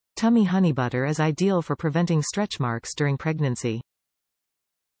Tummy honey butter is ideal for preventing stretch marks during pregnancy.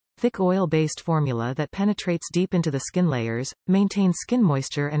 Thick oil-based formula that penetrates deep into the skin layers, maintains skin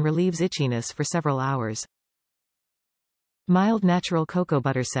moisture and relieves itchiness for several hours. Mild natural cocoa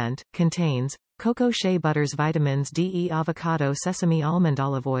butter scent, contains cocoa shea butters, vitamins D, avocado, sesame, almond,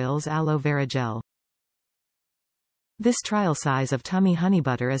 olive oils, aloe vera gel. This trial size of tummy honey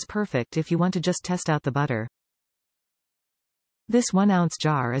butter is perfect if you want to just test out the butter. This 1-ounce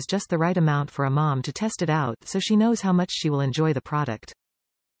jar is just the right amount for a mom to test it out so she knows how much she will enjoy the product.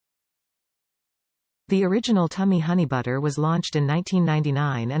 The original tummy honey butter was launched in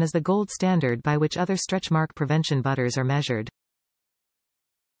 1999 and is the gold standard by which other stretch mark prevention butters are measured.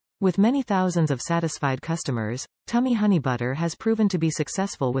 With many thousands of satisfied customers, tummy honey butter has proven to be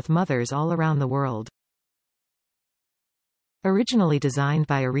successful with mothers all around the world. Originally designed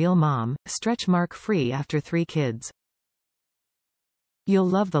by a real mom, stretch mark free after 3 kids. You'll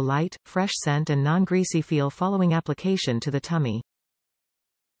love the light, fresh scent and non-greasy feel following application to the tummy.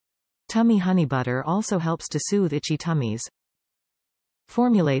 Tummy honey butter also helps to soothe itchy tummies.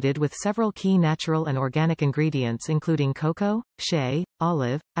 Formulated with several key natural and organic ingredients including cocoa, shea,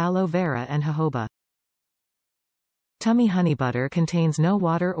 olive, aloe vera and jojoba. Tummy honey butter contains no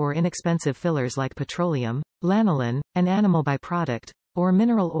water or inexpensive fillers like petroleum, lanolin, an animal byproduct, or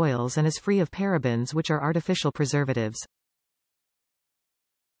mineral oils and is free of parabens, which are artificial preservatives.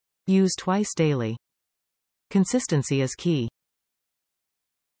 Use twice daily. Consistency is key.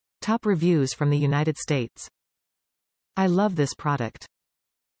 Top reviews from the United States. I love this product.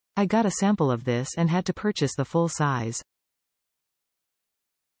 I got a sample of this and had to purchase the full size.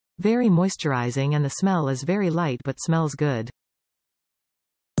 Very moisturizing and the smell is very light but smells good.